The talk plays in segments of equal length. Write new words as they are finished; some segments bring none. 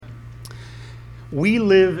We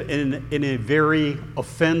live in a very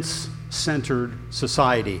offense-centered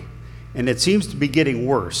society, and it seems to be getting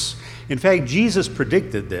worse. In fact, Jesus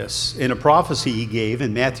predicted this in a prophecy he gave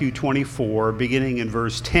in Matthew 24, beginning in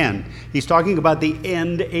verse 10. He's talking about the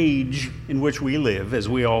end age in which we live, as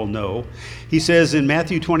we all know. He says in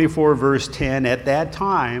Matthew 24, verse 10, at that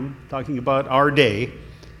time, talking about our day,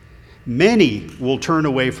 many will turn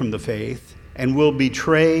away from the faith and will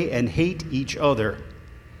betray and hate each other.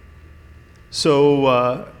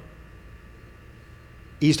 So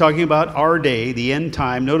he's talking about our day, the end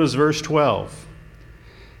time. Notice verse 12.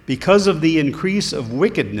 Because of the increase of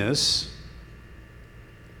wickedness,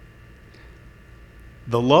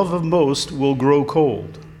 the love of most will grow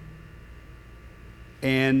cold.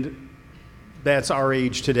 And that's our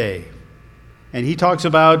age today. And he talks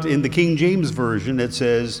about, in the King James Version, it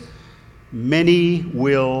says, many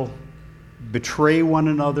will betray one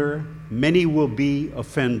another, many will be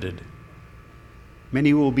offended.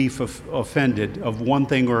 Many will be offended of one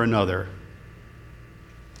thing or another.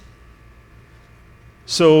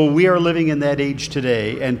 So we are living in that age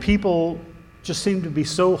today, and people just seem to be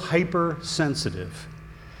so hypersensitive.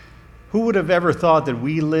 Who would have ever thought that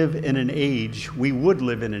we would live in an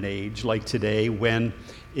age like today, when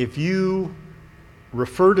if you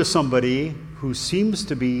refer to somebody who seems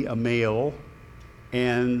to be a male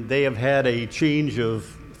and they have had a change of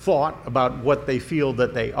thought about what they feel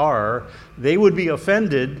that they are, they would be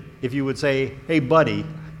offended if you would say, hey buddy,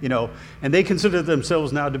 and they consider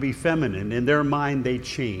themselves now to be feminine. In their mind, they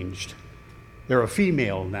changed. They're a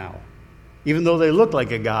female now, even though they look like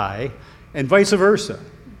a guy, and vice versa.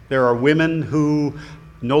 There are women who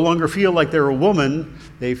no longer feel like they're a woman.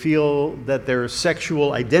 They feel that their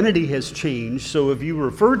sexual identity has changed. So if you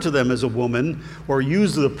refer to them as a woman or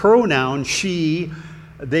use the pronoun she,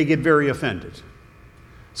 they get very offended.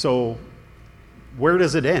 So where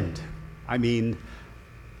does it end? I mean,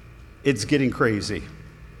 it's getting crazy.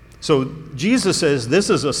 So Jesus says this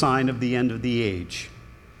is a sign of the end of the age.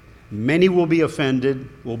 Many will be offended,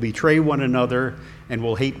 will betray one another, and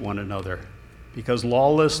will hate one another. Because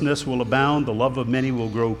lawlessness will abound, the love of many will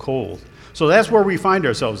grow cold. So that's where we find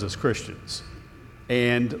ourselves as Christians.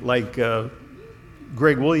 And like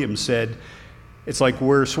Greg Williams said, it's like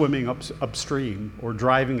we're swimming upstream or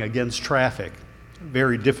driving against traffic.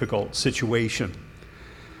 Very difficult situation.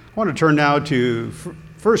 I want to turn now to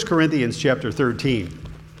 1 Corinthians chapter 13.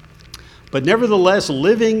 But nevertheless,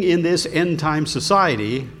 living in this end-time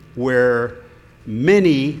society where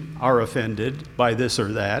many are offended by this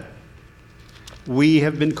or that, we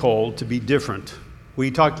have been called to be different.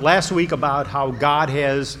 We talked last week about how God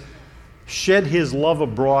has shed his love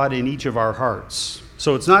abroad in each of our hearts.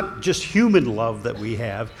 So it's not just human love that we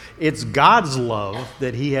have, it's God's love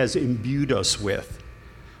that he has imbued us with.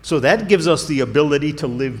 So that gives us the ability to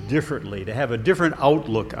live differently, to have a different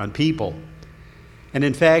outlook on people. And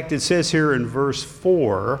in fact, it says here in verse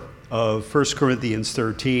 4 of 1 Corinthians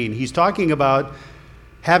 13, he's talking about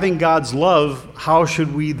having God's love. How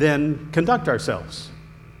should we then conduct ourselves?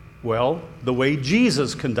 Well, the way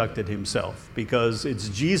Jesus conducted himself, because it's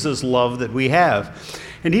Jesus' love that we have.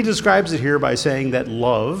 And he describes it here by saying that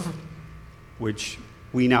love, which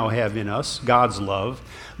we now have in us, God's love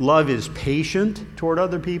is patient toward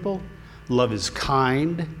other people. Love is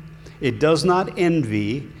kind. It does not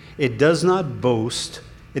envy. It does not boast.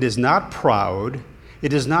 It is not proud.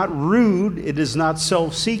 It is not rude. It is not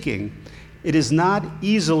self-seeking. It is not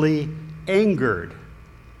easily angered.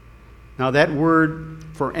 Now that word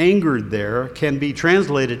for angered there can be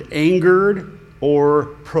translated angered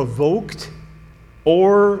or provoked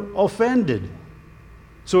or offended.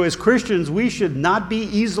 So as Christians, we should not be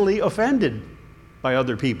easily offended by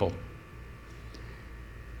other people.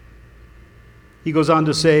 He goes on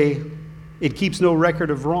to say, it keeps no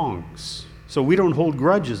record of wrongs. So we don't hold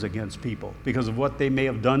grudges against people because of what they may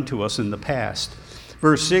have done to us in the past.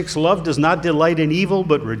 Verse 6, love does not delight in evil,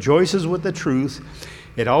 but rejoices with the truth.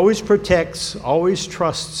 It always protects, always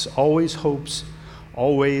trusts, always hopes,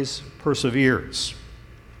 always perseveres.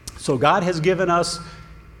 So God has given us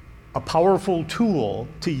a powerful tool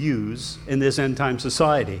to use in this end-time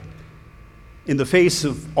society. In the face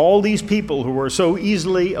of all these people who are so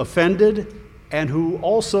easily offended and who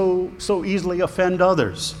also so easily offend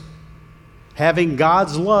others. Having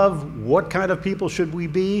God's love, what kind of people should we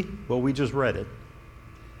be? Well, we just read it,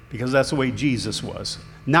 because that's the way Jesus was.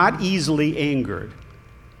 Not easily angered.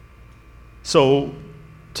 So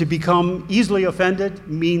to become easily offended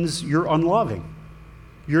means you're unloving.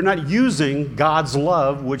 You're not using God's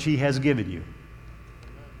love, which he has given you.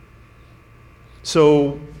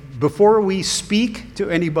 So before we speak to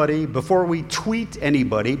anybody, before we tweet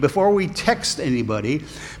anybody, before we text anybody,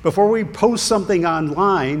 before we post something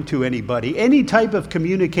online to anybody, any type of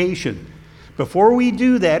communication, before we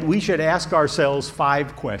do that, we should ask ourselves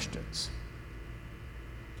 5 questions.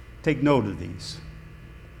 Take note of these.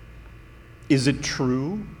 Is it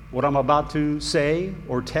true what I'm about to say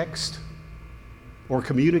or text or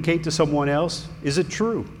communicate to someone else? Is it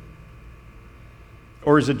true?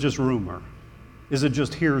 Or is it just rumor? Is it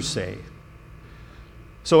just hearsay?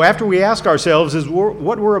 So after we ask ourselves, is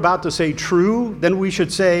what we're about to say true? Then we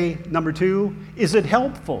should say, number 2, is it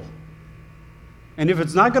helpful? And if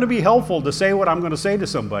it's not going to be helpful to say what I'm going to say to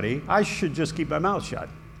somebody, I should just keep my mouth shut.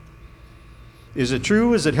 Is it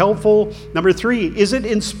true? Is it helpful? Number 3, is it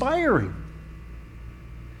inspiring?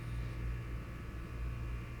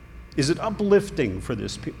 Is it uplifting for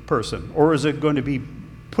this person? Or is it going to be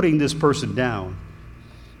putting this person down?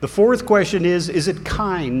 The 4th question is it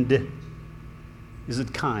kind? Is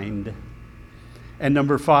it kind? And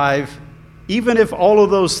number 5, even if all of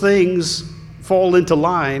those things fall into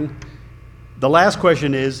line, the last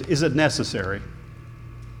question is it necessary?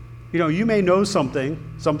 You know, you may know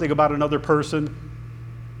something about another person,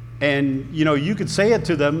 and, you know, you could say it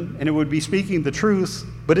to them, and it would be speaking the truth,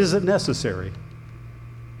 but is it necessary?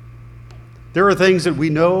 There are things that we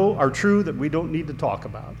know are true that we don't need to talk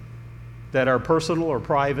about, that are personal or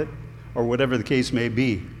private or whatever the case may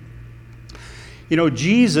be. You know,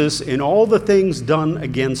 Jesus, in all the things done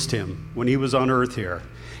against him when he was on earth here,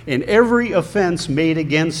 in every offense made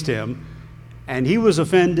against him, and he was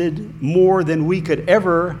offended more than we could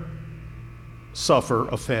ever suffer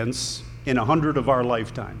offense in 100 of our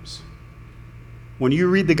lifetimes. When you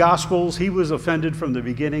read the Gospels, he was offended from the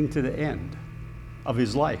beginning to the end of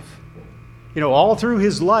his life. You know, all through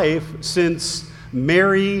his life, since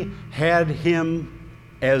Mary had him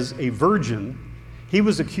as a virgin, he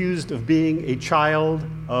was accused of being a child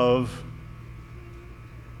of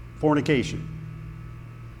fornication.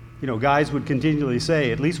 You know, guys would continually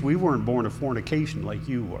say, at least we weren't born of fornication like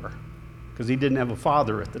you were, because he didn't have a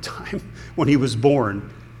father at the time when he was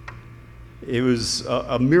born. It was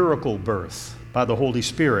a miracle birth by the Holy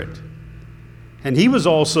Spirit. And he was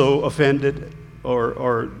also offended,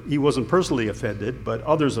 or he wasn't personally offended, but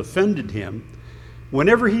others offended him.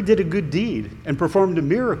 Whenever he did a good deed and performed a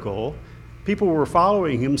miracle, people were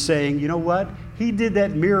following him saying, you know what? He did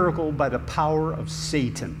that miracle by the power of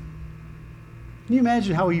Satan. Can you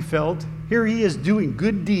imagine how he felt? Here he is doing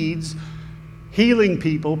good deeds, healing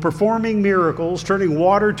people, performing miracles, turning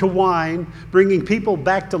water to wine, bringing people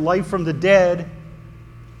back to life from the dead,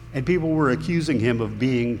 and people were accusing him of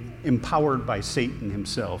being empowered by Satan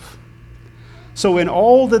himself. So in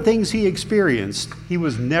all the things he experienced, he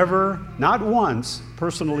was never, not once,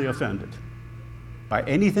 personally offended by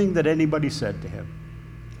anything that anybody said to him.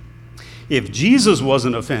 If Jesus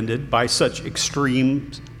wasn't offended by such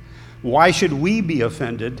extremes, why should we be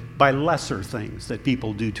offended by lesser things that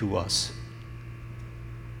people do to us?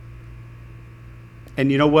 And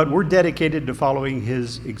you know what? We're dedicated to following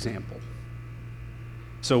his example.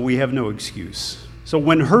 So we have no excuse. So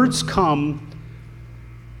when hurts come,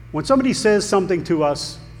 when somebody says something to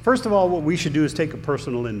us, first of all, what we should do is take a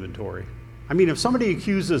personal inventory. I mean, if somebody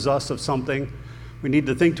accuses us of something, we need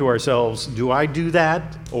to think to ourselves, do I do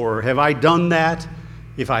that? Or have I done that?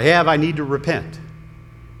 If I have, I need to repent.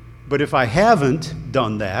 But if I haven't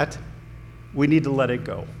done that, we need to let it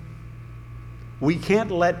go. We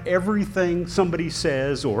can't let everything somebody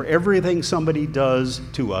says or everything somebody does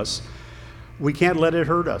to us, we can't let it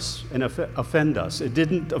hurt us and offend us. It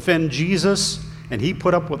didn't offend Jesus, and he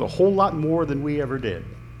put up with a whole lot more than we ever did.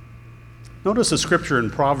 Notice a scripture in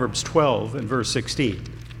Proverbs 12 and verse 16.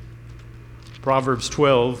 Proverbs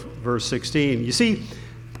 12, verse 16. You see,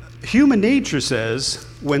 human nature says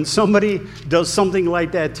when somebody does something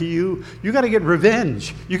like that to you, you got to get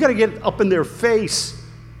revenge. You got to get up in their face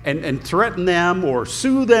and threaten them or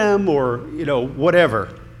sue them or, you know,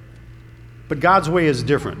 whatever. But God's way is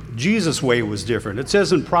different. Jesus' way was different. It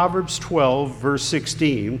says in Proverbs 12, verse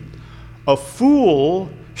 16, a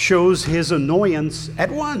fool shows his annoyance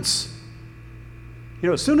at once. You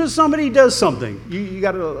know, as soon as somebody does something, you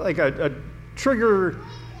got a trigger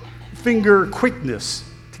finger quickness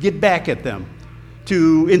to get back at them,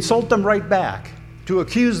 to insult them right back, to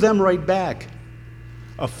accuse them right back.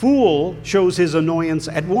 A fool shows his annoyance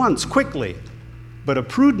at once, quickly, but a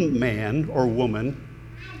prudent man or woman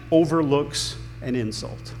overlooks an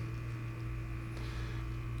insult.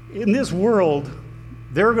 In this world,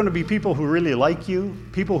 there are going to be people who really like you,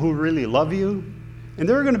 people who really love you, and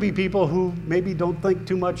there are going to be people who maybe don't think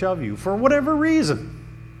too much of you for whatever reason.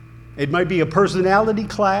 It might be a personality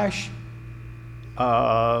clash.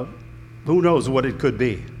 who knows what it could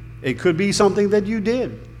be? It could be something that you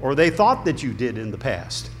did, or they thought that you did in the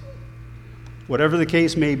past. Whatever the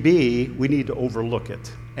case may be, we need to overlook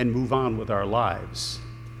it and move on with our lives.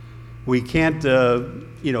 We can't,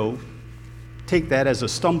 take that as a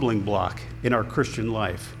stumbling block in our Christian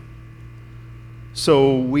life.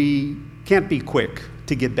 So we can't be quick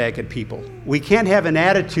to get back at people. We can't have an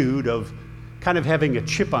attitude of kind of having a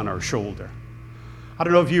chip on our shoulder. I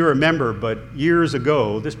don't know if you remember, but years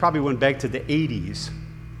ago, this probably went back to the 80s,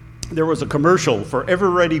 there was a commercial for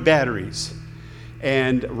Ever-Ready batteries.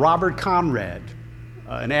 And Robert Conrad,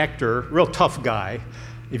 an actor, real tough guy,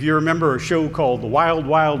 if you remember a show called The Wild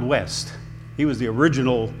Wild West, he was the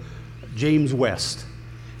original James West.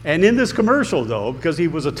 And in this commercial, though, because he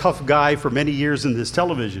was a tough guy for many years in this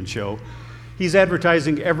television show, he's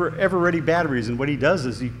advertising Ever-Ready batteries, and what he does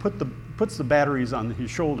is he puts the batteries on his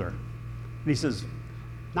shoulder. And he says,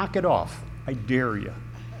 knock it off, I dare you.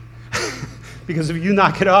 Because if you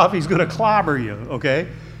knock it off, he's going to clobber you, okay?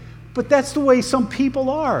 But that's the way some people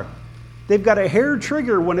are. They've got a hair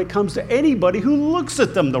trigger when it comes to anybody who looks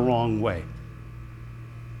at them the wrong way,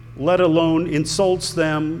 let alone insults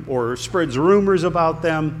them or spreads rumors about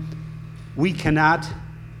them. We cannot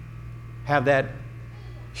have that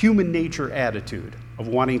human nature attitude of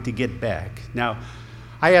wanting to get back. Now,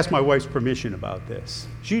 I asked my wife's permission about this.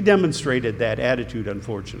 She demonstrated that attitude,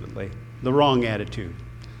 unfortunately, the wrong attitude.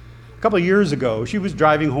 A couple of years ago, she was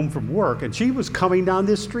driving home from work, and she was coming down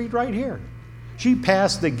this street right here. She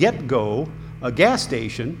passed the Get-Go, a gas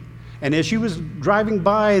station, and as she was driving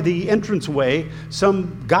by the entranceway,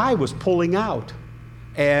 some guy was pulling out,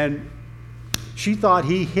 and she thought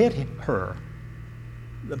he hit her,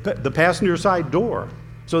 the passenger side door.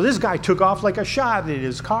 So this guy took off like a shot in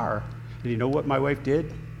his car. And you know what my wife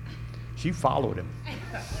did? She followed him.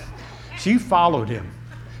 She followed him.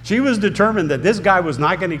 She was determined that this guy was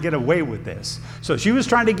not going to get away with this. So she was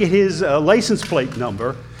trying to get his license plate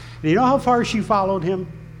number. And you know how far she followed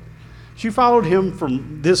him? She followed him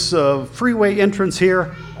from this freeway entrance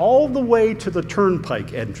here all the way to the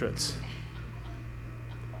turnpike entrance.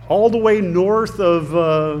 All the way north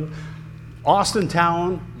of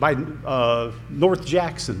Austintown by North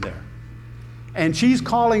Jackson there. And she's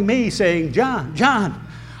calling me saying, John,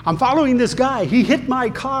 I'm following this guy. He hit my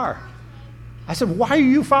car. I said, why are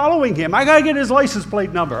you following him? I got to get his license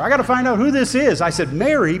plate number. I got to find out who this is. I said,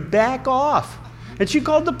 Mary, back off. And she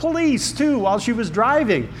called the police, too, while she was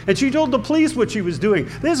driving. And she told the police what she was doing.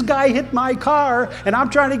 This guy hit my car, and I'm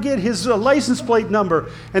trying to get his license plate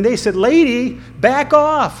number. And they said, lady, back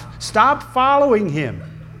off. Stop following him.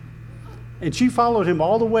 And she followed him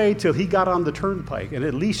all the way till he got on the turnpike. And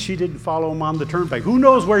at least she didn't follow him on the turnpike. Who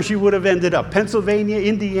knows where she would have ended up? Pennsylvania,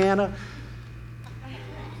 Indiana?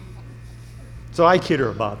 So I kid her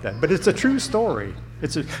about that. But it's a true story.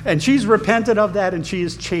 And she's repented of that, and she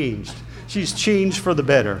has changed. She's changed for the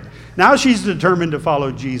better. Now she's determined to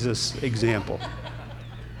follow Jesus' example.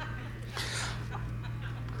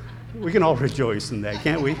 We can all rejoice in that,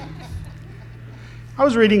 can't we? I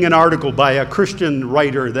was reading an article by a Christian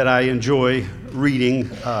writer that I enjoy reading,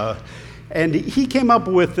 and he came up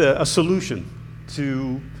with a solution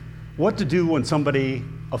to what to do when somebody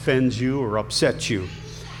offends you or upsets you.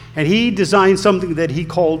 And he designed something that he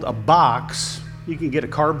called a box. You can get a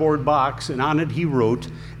cardboard box, and on it he wrote,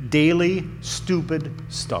 daily stupid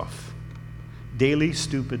stuff. Daily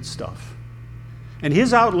stupid stuff. And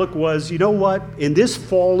his outlook was, you know what? In this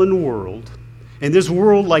fallen world, in this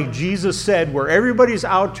world, like Jesus said, where everybody's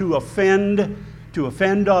out to offend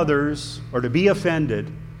others or to be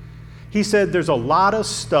offended, he said there's a lot of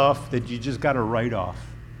stuff that you just got to write off.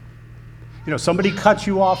 You know, somebody cuts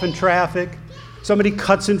you off in traffic. Somebody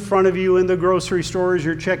cuts in front of you in the grocery store as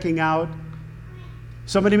you're checking out.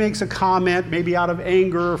 Somebody makes a comment, maybe out of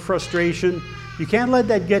anger or frustration. You can't let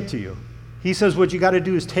that get to you. He says what you got to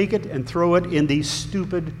do is take it and throw it in the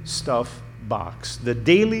stupid stuff box, the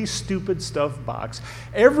daily stupid stuff box.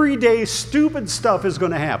 Every day, stupid stuff is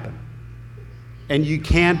going to happen. And you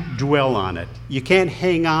can't dwell on it. You can't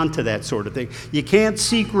hang on to that sort of thing. You can't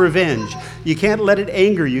seek revenge. You can't let it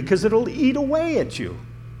anger you because it'll eat away at you.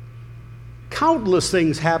 Countless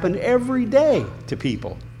things happen every day to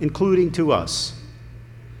people, including to us.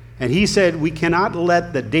 And he said we cannot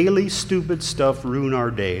let the daily stupid stuff ruin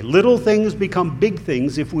our day. Little things become big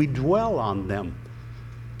things if we dwell on them.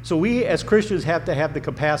 So we as Christians have to have the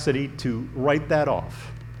capacity to write that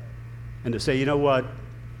off and to say, you know what?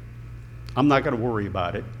 I'm not going to worry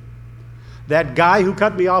about it. That guy who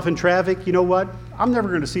cut me off in traffic, you know what? I'm never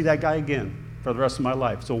going to see that guy again for the rest of my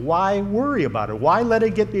life. So why worry about it? Why let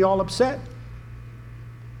it get me all upset?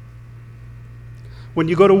 When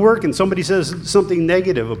you go to work and somebody says something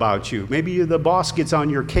negative about you, maybe the boss gets on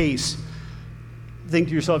your case, think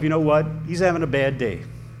to yourself, you know what? He's having a bad day.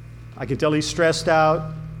 I can tell he's stressed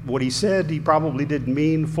out. What he said, he probably didn't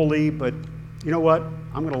mean fully, but you know what?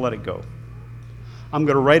 I'm going to let it go. I'm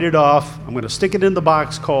going to write it off. I'm going to stick it in the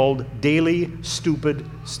box called daily stupid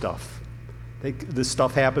stuff. This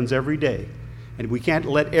stuff happens every day. And we can't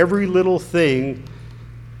let every little thing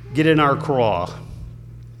get in our craw.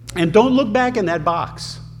 And don't look back in that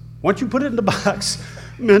box. Once you put it in the box,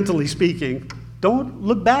 mentally speaking, don't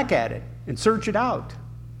look back at it and search it out,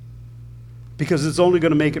 because it's only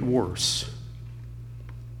going to make it worse.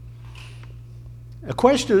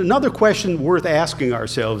 Another question worth asking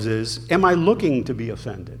ourselves is, am I looking to be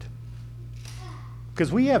offended?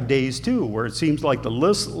 Because we have days too where it seems like the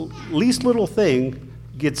least little thing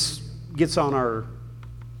gets on our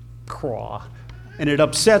craw, and it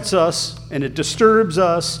upsets us, and it disturbs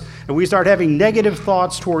us, and we start having negative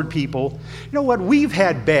thoughts toward people. You know what? We've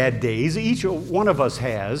had bad days, each one of us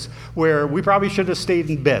has, where we probably should have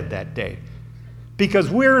stayed in bed that day,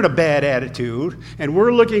 because we're in a bad attitude, and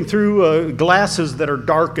we're looking through glasses that are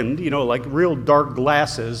darkened, like real dark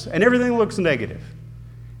glasses, and everything looks negative.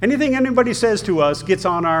 Anything anybody says to us gets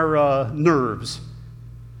on our nerves.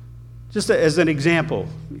 Just as an example,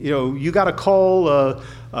 you got to call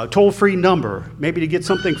a toll-free number, maybe to get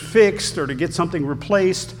something fixed or to get something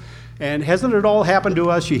replaced. And hasn't it all happened to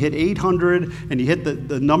us? You hit 800 and you hit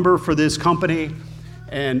the number for this company,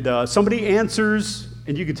 and somebody answers,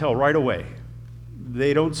 and you can tell right away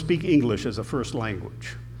they don't speak English as a first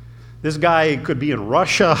language. This guy could be in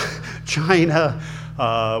Russia, China,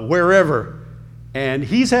 wherever. And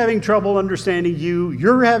he's having trouble understanding you,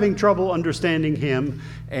 you're having trouble understanding him,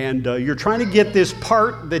 and you're trying to get this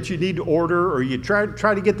part that you need to order, or you try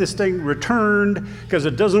to get this thing returned because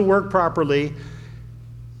it doesn't work properly.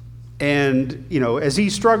 And, as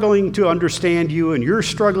he's struggling to understand you and you're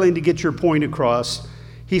struggling to get your point across,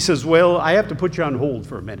 he says, well, I have to put you on hold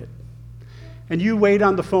for a minute. And you wait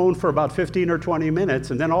on the phone for about 15 or 20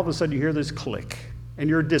 minutes, and then all of a sudden you hear this click, and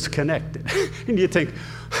you're disconnected. And you think,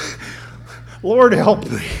 Lord help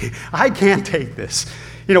me, I can't take this.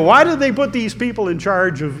 Why did they put these people in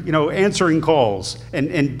charge of, answering calls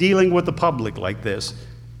and dealing with the public like this?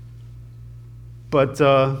 But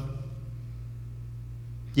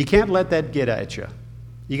you can't let that get at you.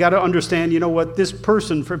 You got to understand, this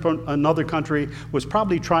person from another country was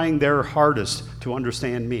probably trying their hardest to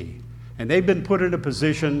understand me. And they've been put in a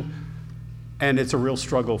position, and it's a real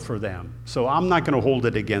struggle for them. So I'm not going to hold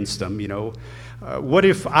it against them, What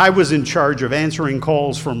if I was in charge of answering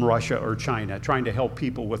calls from Russia or China, trying to help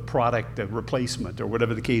people with product replacement or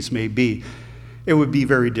whatever the case may be? It would be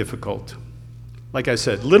very difficult. Like I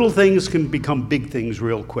said, little things can become big things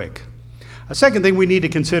real quick. A second thing we need to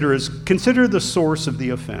consider is consider the source of the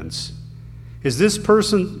offense. Is this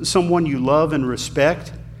person someone you love and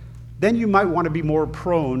respect? Then you might want to be more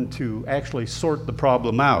prone to actually sort the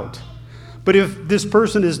problem out. But if this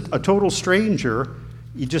person is a total stranger,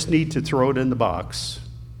 you just need to throw it in the box.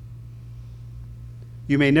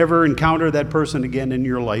 You may never encounter that person again in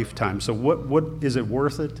your lifetime. So what is it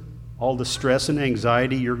worth it? All the stress and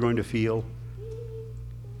anxiety you're going to feel?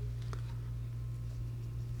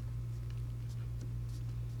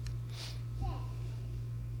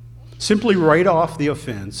 Simply write off the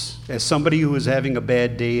offense as somebody who is having a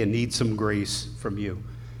bad day and needs some grace from you.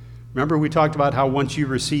 Remember, we talked about how once you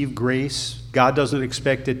receive grace, God doesn't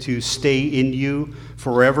expect it to stay in you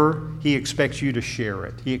forever. He expects you to share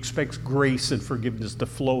it. He expects grace and forgiveness to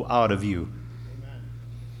flow out of you. Amen.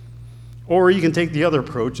 Or you can take the other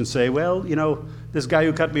approach and say, well, this guy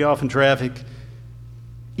who cut me off in traffic,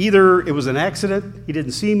 either it was an accident, he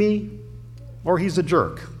didn't see me, or he's a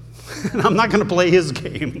jerk. And I'm not going to play his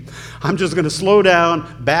game. I'm just going to slow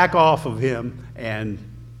down, back off of him, and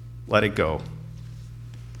let it go.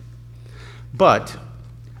 But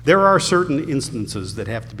there are certain instances that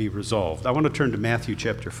have to be resolved. I want to turn to Matthew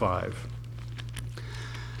chapter 5.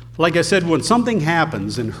 Like I said, when something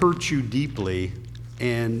happens and hurts you deeply,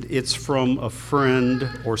 and it's from a friend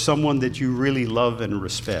or someone that you really love and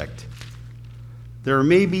respect, there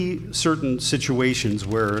may be certain situations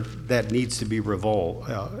where that needs to be resolved.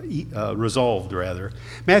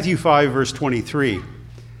 Matthew 5, verse 23.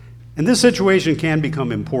 And this situation can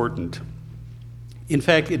become important. In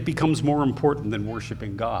fact, it becomes more important than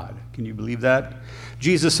worshiping God. Can you believe that?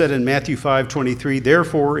 Jesus said in Matthew 5:23,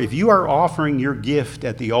 therefore, if you are offering your gift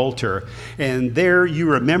at the altar, and there you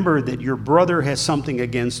remember that your brother has something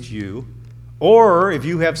against you, or if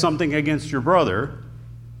you have something against your brother,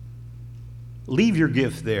 leave your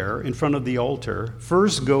gift there in front of the altar.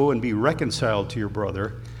 First go and be reconciled to your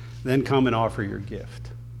brother, Then come and offer your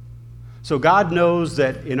gift. So God knows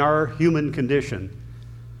that in our human condition,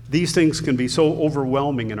 these things can be so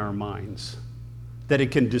overwhelming in our minds that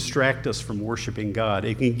it can distract us from worshiping God.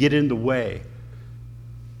 It can get in the way.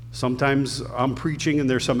 Sometimes I'm preaching and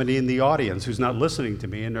there's somebody in the audience who's not listening to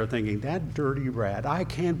me and they're thinking, that dirty rat, I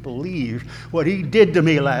can't believe what he did to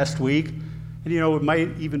me last week. And it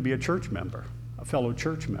might even be a church member, a fellow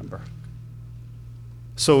church member.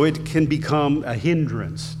 So it can become a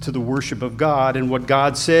hindrance to the worship of God, and what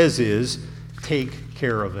God says is, take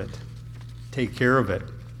care of it. Take care of it.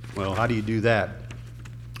 Well, how do you do that?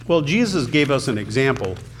 Well, Jesus gave us an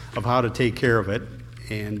example of how to take care of it,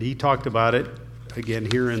 and he talked about it,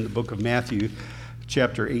 again, here in the book of Matthew,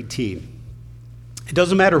 chapter 18. It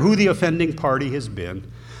doesn't matter who the offending party has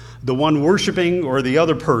been, the one worshiping or the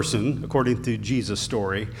other person, according to Jesus'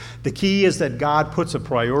 story. The key is that God puts a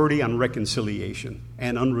priority on reconciliation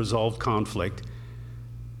and unresolved conflict.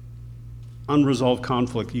 Unresolved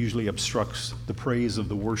conflict usually obstructs the praise of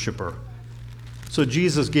the worshiper. So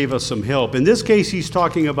Jesus gave us some help. In this case, he's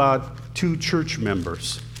talking about two church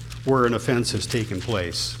members where an offense has taken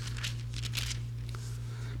place.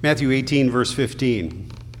 Matthew 18, verse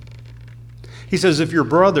 15. He says, if your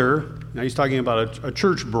brother, now he's talking about a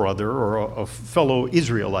church brother or a fellow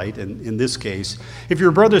Israelite in this case, if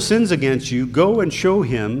your brother sins against you, go and show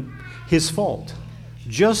him his fault,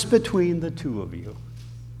 just between the two of you.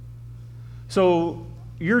 So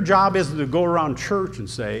your job isn't to go around church and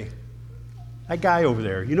say, that guy over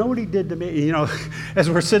there, you know what he did to me? As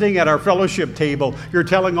we're sitting at our fellowship table, you're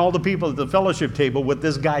telling all the people at the fellowship table what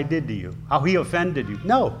this guy did to you, how he offended you.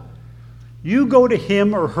 No. You go to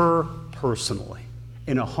him or her personally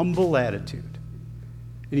in a humble attitude.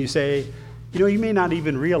 And you say, you may not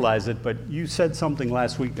even realize it, but you said something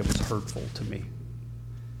last week that was hurtful to me.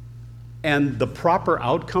 And the proper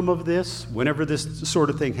outcome of this, whenever this sort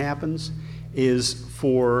of thing happens, is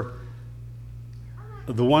for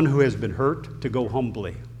the one who has been hurt to go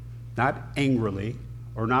humbly, not angrily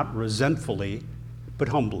or not resentfully, but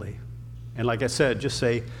humbly. And like I said, just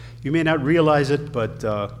say, you may not realize it, but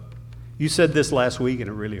you said this last week and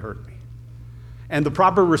it really hurt me. And the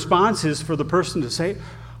proper response is for the person to say,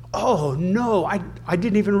 oh, no, I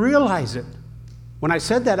didn't even realize it. When I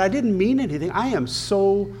said that, I didn't mean anything. I am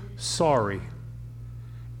so sorry.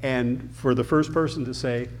 And for the first person to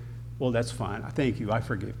say, well, that's fine. Thank you. I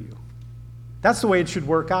forgive you. That's the way it should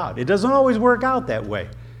work out. It doesn't always work out that way.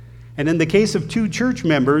 And in the case of two church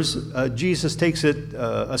members, Jesus takes it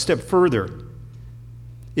a step further.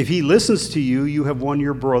 If he listens to you, you have won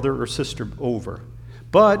your brother or sister over.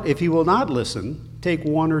 But if he will not listen, take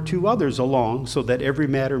one or two others along, so that every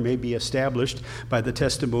matter may be established by the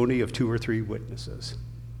testimony of 2 or 3 witnesses.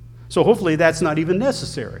 So hopefully that's not even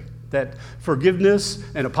necessary, that forgiveness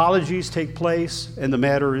and apologies take place and the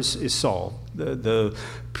matter is solved. The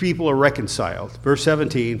people are reconciled. Verse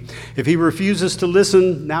 17, if he refuses to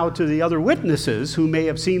listen now to the other witnesses who may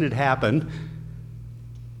have seen it happen,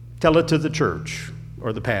 tell it to the church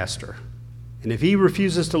or the pastor. And if he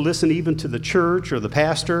refuses to listen even to the church or the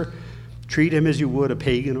pastor, treat him as you would a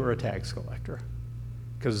pagan or a tax collector.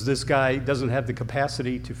 Because this guy doesn't have the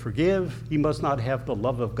capacity to forgive. He must not have the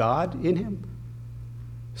love of God in him.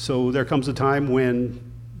 So there comes a time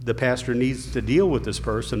when the pastor needs to deal with this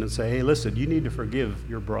person and say, hey, listen, you need to forgive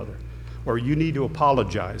your brother, or you need to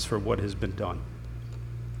apologize for what has been done.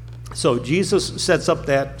 So Jesus sets up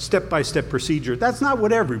that step-by-step procedure. That's not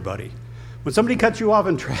what everybody. When somebody cuts you off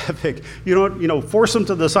in traffic, you don't, force them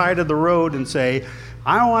to the side of the road and say,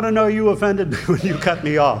 I don't want to know you offended me when you cut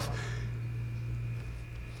me off.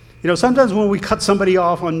 Sometimes when we cut somebody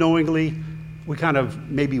off unknowingly, we kind of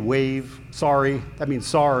maybe wave, sorry, that means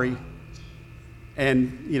sorry,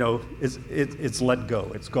 and, it's let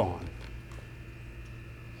go, it's gone.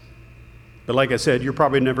 But like I said, you're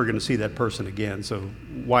probably never going to see that person again, so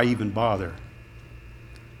why even bother?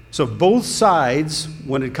 So both sides,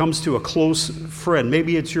 when it comes to a close friend,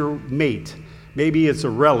 maybe it's your mate, maybe it's a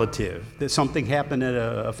relative, that something happened at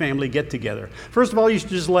a family get-together. First of all, you should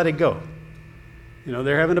just let it go.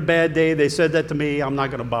 They're having a bad day, they said that to me, I'm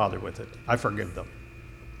not going to bother with it. I forgive them.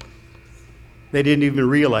 They didn't even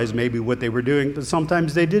realize maybe what they were doing, but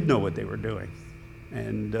sometimes they did know what they were doing.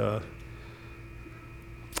 And I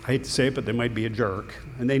hate to say it, but they might be a jerk,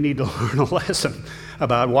 and they need to learn a lesson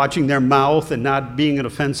about watching their mouth and not being an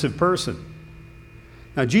offensive person.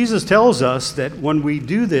 Now, Jesus tells us that when we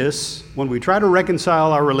do this, when we try to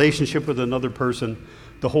reconcile our relationship with another person,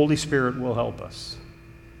 the Holy Spirit will help us.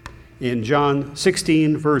 In John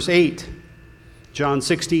 16, verse 8,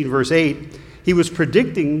 he was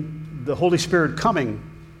predicting the Holy Spirit coming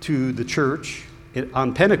to the church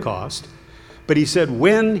on Pentecost, But he said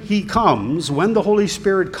when he comes, when the Holy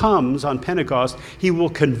Spirit comes on Pentecost, he will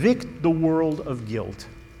convict the world of guilt.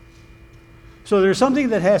 So there's something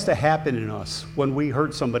that has to happen in us when we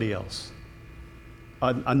hurt somebody else.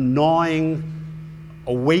 A gnawing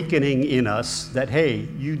awakening in us that, hey,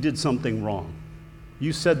 you did something wrong.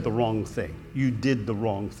 You said the wrong thing. You did the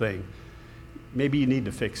wrong thing. Maybe you need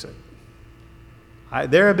to fix it.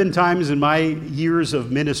 There have been times in my years of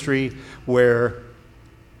ministry where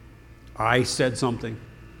I said something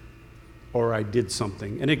or I did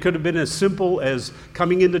something. And it could have been as simple as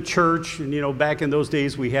coming into church. And, back in those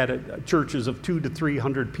days, we had churches of 200 to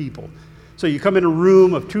 300 people. So you come in a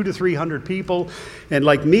room of 200 to 300 people, and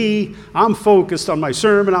like me, I'm focused on my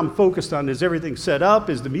sermon. I'm focused on, is everything set up?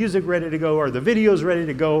 Is the music ready to go? Are the videos ready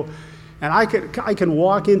to go? And I can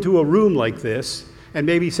walk into a room like this and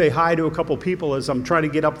maybe say hi to a couple people as I'm trying to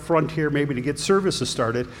get up front here, maybe to get services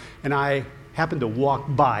started, and I happen to walk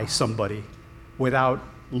by somebody without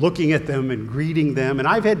looking at them and greeting them. And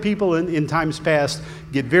I've had people in times past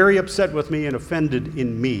get very upset with me and offended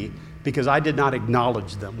in me because I did not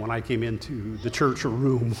acknowledge them when I came into the church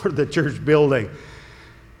room or the church building.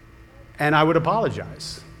 And I would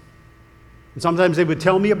apologize. And sometimes they would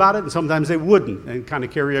tell me about it, and sometimes they wouldn't, and kind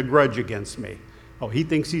of carry a grudge against me. Oh, he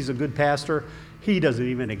thinks he's a good pastor. He doesn't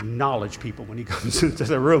even acknowledge people when he comes into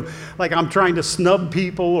the room. Like I'm trying to snub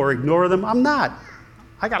people or ignore them. I'm not.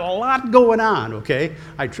 I got a lot going on, okay?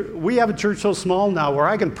 We have a church so small now where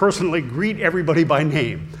I can personally greet everybody by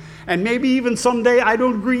name. And maybe even someday I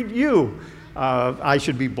don't greet you. I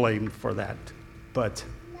should be blamed for that. But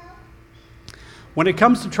when it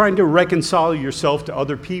comes to trying to reconcile yourself to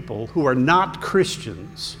other people who are not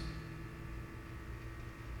Christians,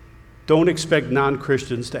 don't expect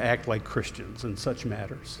non-Christians to act like Christians in such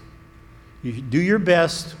matters. You do your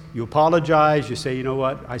best, you apologize, you say, you know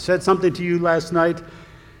what, I said something to you last night,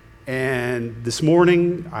 and this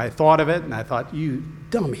morning I thought of it, and I thought, you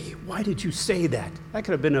dummy, why did you say that? That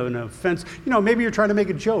could have been an offense. Maybe you're trying to make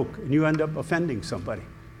a joke, and you end up offending somebody.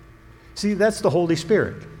 See, that's the Holy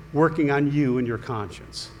Spirit working on you and your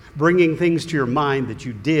conscience, bringing things to your mind that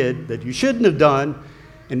you did, that you shouldn't have done,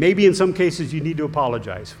 and maybe in some cases you need to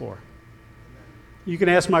apologize for. You can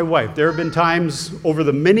ask my wife. There have been times over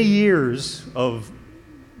the many years of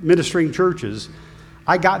ministering churches,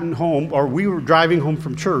 I gotten home, or we were driving home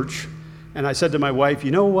from church, and I said to my wife,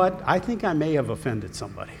 you know what? I think I may have offended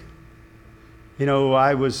somebody.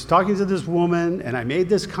 I was talking to this woman, and I made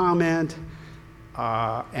this comment,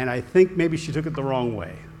 and I think maybe she took it the wrong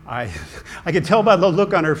way. I could tell by the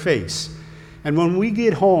look on her face. And when we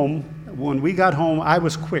got home, I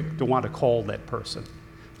was quick to want to call that person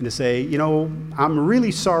and to say, I'm really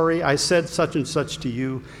sorry I said such and such to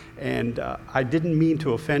you, and I didn't mean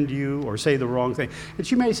to offend you or say the wrong thing. And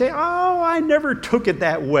she may say, oh, I never took it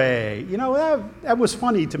that way. That was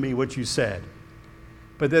funny to me what you said.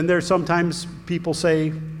 But then there's sometimes people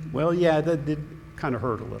say, well, yeah, that did kind of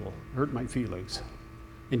hurt a little, hurt my feelings.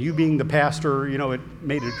 And you being the pastor, it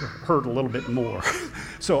made it hurt a little bit more.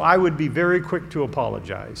 So I would be very quick to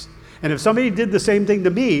apologize. And if somebody did the same thing to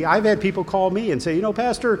me, I've had people call me and say,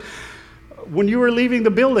 Pastor, when you were leaving the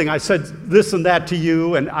building, I said this and that to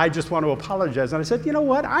you, and I just want to apologize. And I said, you know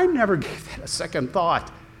what? I never gave that a second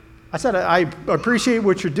thought. I said, I appreciate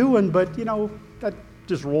what you're doing, but, that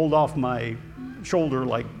just rolled off my shoulder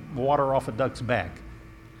like water off a duck's back.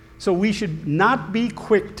 So we should not be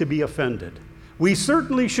quick to be offended. We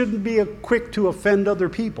certainly shouldn't be quick to offend other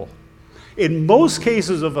people. In most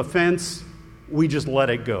cases of offense, we just let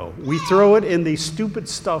it go. We throw it in the stupid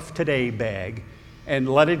stuff today bag and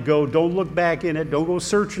let it go. Don't look back in it. Don't go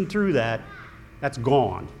searching through that. That's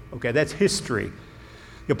gone. Okay, that's history.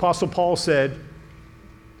 The Apostle Paul said,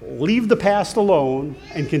 leave the past alone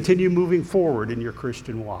and continue moving forward in your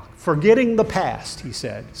Christian walk. Forgetting the past, he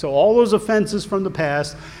said. So all those offenses from the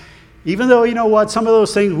past, even though, some of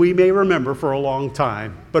those things we may remember for a long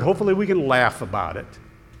time, but hopefully we can laugh about it.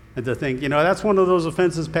 And to think, that's one of those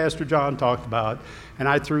offenses Pastor John talked about, and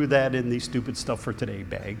I threw that in the stupid stuff for today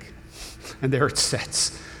bag. And there it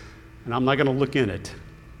sits. And I'm not going to look in it.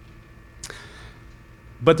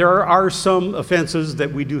 But there are some offenses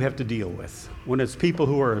that we do have to deal with. When it's people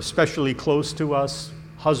who are especially close to us,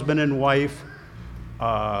 husband and wife,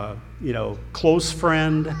 close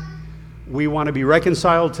friend, we want to be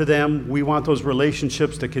reconciled to them. We want those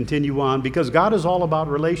relationships to continue on because God is all about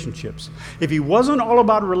relationships. If he wasn't all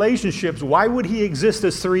about relationships, why would he exist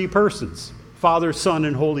as three persons? Father, Son,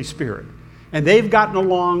 and Holy Spirit. And they've gotten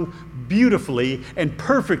along beautifully and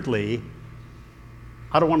perfectly.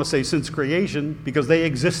 I don't want to say since creation because they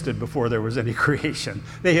existed before there was any creation.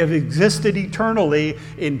 They have existed eternally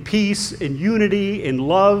in peace, in unity, in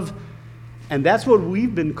love. And that's what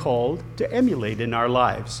we've been called to emulate in our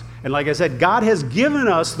lives. And like I said, God has given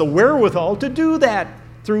us the wherewithal to do that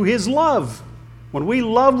through his love. When we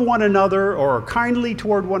love one another or are kindly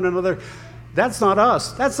toward one another, that's not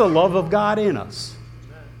us. That's the love of God in us.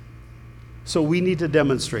 So we need to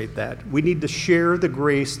demonstrate that. We need to share the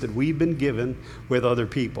grace that we've been given with other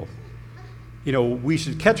people. You know, we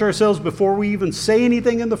should catch ourselves before we even say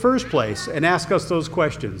anything in the first place and ask us those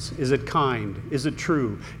questions. Is it kind? Is it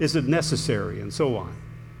true? Is it necessary? And so on.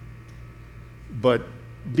 But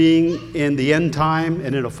being in the end time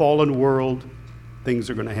and in a fallen world,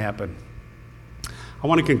 things are going to happen. I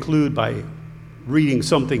want to conclude by reading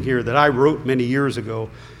something here that I wrote many years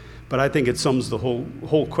ago, but I think it sums the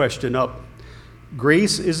whole question up.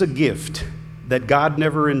 Grace is a gift that God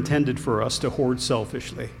never intended for us to hoard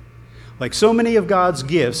selfishly. Like so many of God's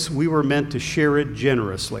gifts, we were meant to share it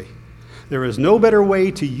generously. There is no better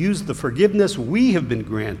way to use the forgiveness we have been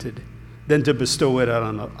granted than to bestow it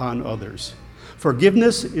on others.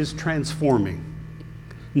 Forgiveness is transforming,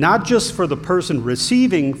 not just for the person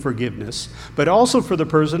receiving forgiveness, but also for the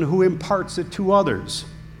person who imparts it to others.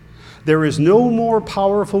 There is no more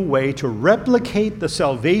powerful way to replicate the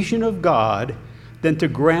salvation of God than to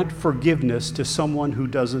grant forgiveness to someone who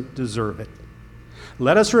doesn't deserve it.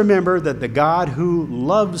 Let us remember that the God who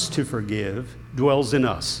loves to forgive dwells in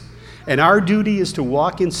us, and our duty is to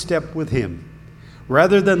walk in step with him.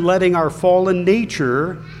 Rather than letting our fallen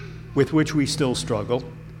nature, with which we still struggle,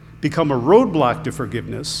 become a roadblock to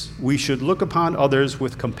forgiveness, we should look upon others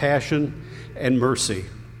with compassion and mercy.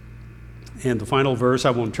 And the final verse,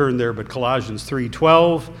 I won't turn there, but Colossians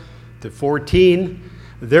 3:12 to 14.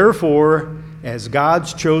 Therefore, as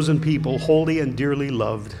God's chosen people, holy and dearly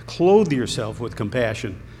loved, clothe yourself with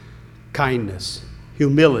compassion, kindness,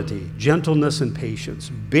 humility, gentleness, and patience.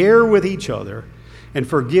 Bear with each other and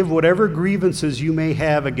forgive whatever grievances you may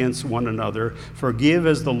have against one another. Forgive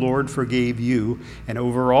as the Lord forgave you. And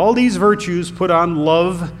over all these virtues, put on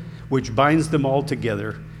love, which binds them all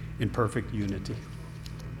together in perfect unity.